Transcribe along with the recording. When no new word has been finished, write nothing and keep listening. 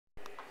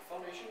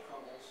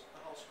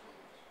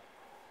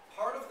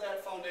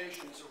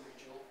foundation is a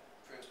regional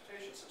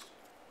transportation system.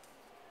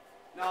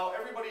 Now,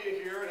 everybody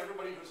here and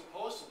everybody who's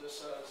opposed to this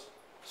says,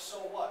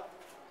 so what?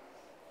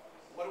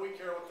 What do we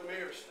care what the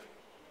mayors think?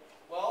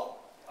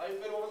 Well,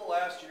 I've been over the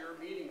last year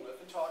meeting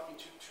with and talking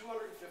to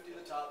 250 of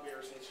the top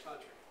mayors in this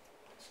country.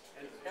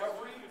 And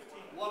every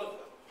one of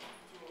them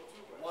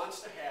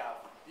wants to have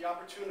the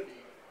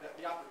opportunity that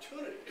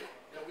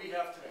we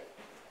have today.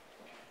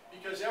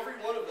 Because every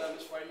one of them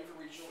is fighting for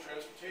regional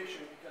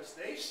transportation because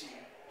they see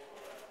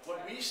what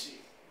we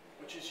see,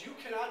 which is you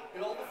cannot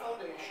build a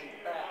foundation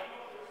back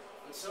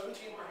on 17%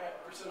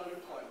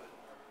 unemployment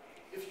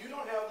if you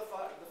don't have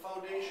the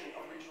foundation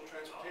of regional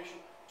transportation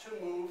to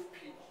move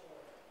people.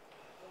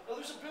 Now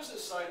there's a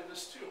business side of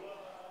this too.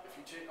 If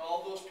you take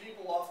all those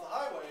people off the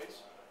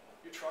highways,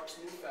 your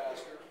trucks move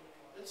faster,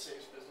 it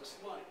saves business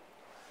money.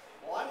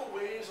 Well, I'm a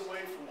ways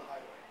away from the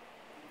highway.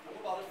 I'm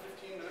about a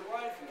 15-minute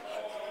ride from the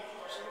highway.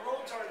 So the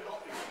roads aren't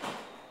helping me.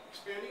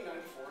 Expanding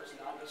 94 is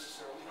not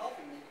necessarily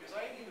helping me because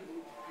I need to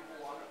move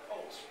people along the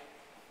coast.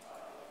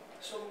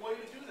 So the way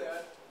to do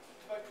that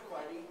is by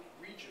providing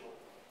regional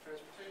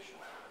transportation.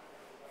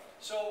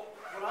 So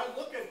when I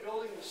look at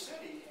building the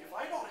city, if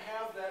I don't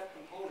have that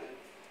component,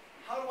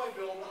 how do I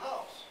build the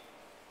house?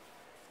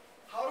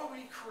 How do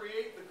we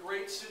create the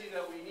great city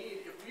that we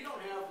need if we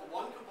don't have the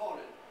one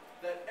component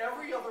that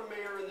every other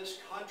mayor in this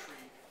country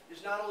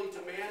is not only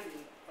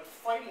demanding, but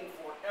fighting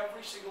for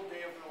every single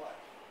day of their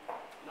life?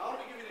 Now I'm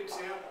going to give you an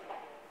example.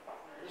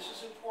 This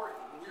is important.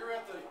 When we were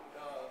at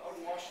out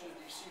in Washington,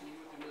 D.C.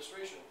 meeting with the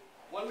administration,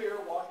 one mayor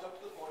walked up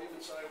to the podium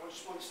and said, I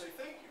just want to say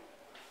thank you.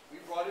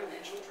 We brought in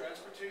regional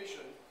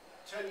transportation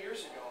 10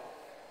 years ago,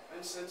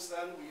 and since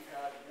then we've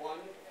had $1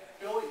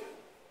 billion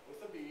with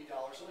a B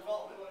dollars in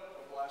development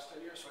over the last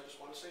 10 years, so I just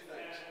want to say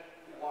thanks.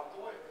 We walked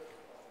away.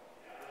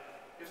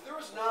 If there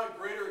is not a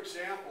greater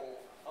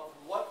example of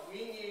what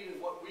we need and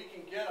what we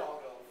can get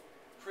out of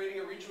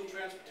creating a regional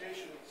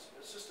transportation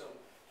system,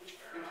 which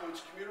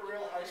includes commuter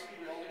rail,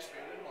 high-speed rail, and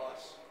expanded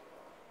bus,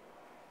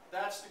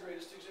 that's the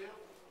greatest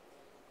example.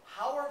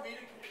 How are we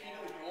to compete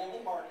in the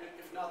global market,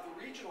 if not the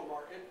regional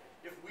market,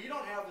 if we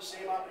don't have the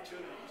same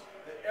opportunities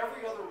that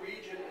every other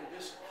region in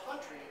this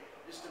country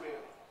is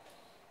demanding?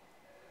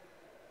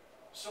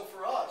 So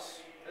for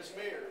us, as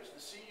mayors,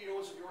 the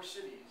CEOs of your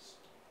cities,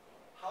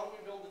 how do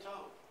we build the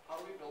town? How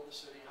do we build the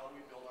city? How do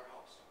we build our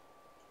house?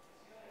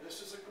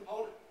 This is a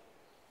component.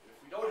 If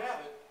we don't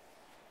have it,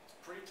 it's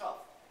pretty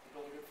tough to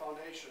build a good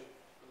foundation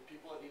for the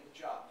people that need the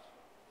jobs.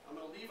 I'm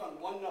going to leave on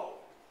one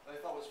note that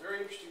I thought was very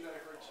interesting that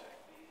I heard today.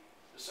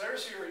 The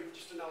Cyrus hearing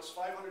just announced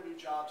 500 new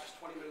jobs just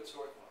 20 minutes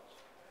north of us.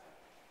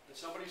 And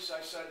I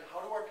said,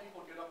 how do our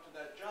people get up to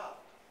that job?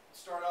 It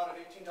started out at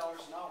 $18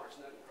 an hour, isn't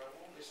that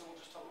incredible? They said, well,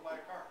 just tell them to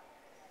buy a car.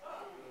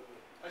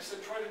 I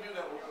said, try to do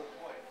that when you're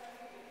unemployed.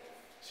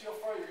 See how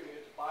far you're going to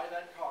get to buy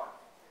that car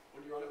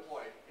when you're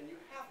unemployed and you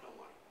have no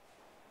money.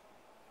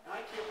 And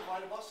I can't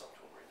provide a bus up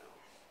to them right now.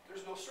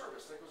 There's no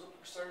service that goes up to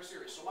Cyrus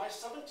Series. So my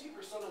 17%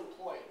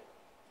 unemployed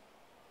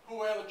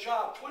who have a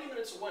job 20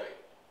 minutes away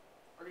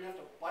are going to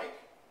have to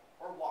bike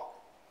or walk.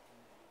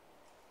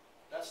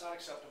 That's not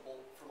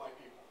acceptable for my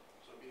people.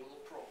 So I'm being a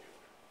little pro here.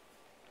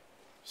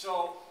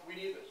 So we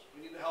need this.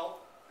 We need the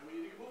help and we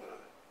need to get moving on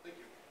it.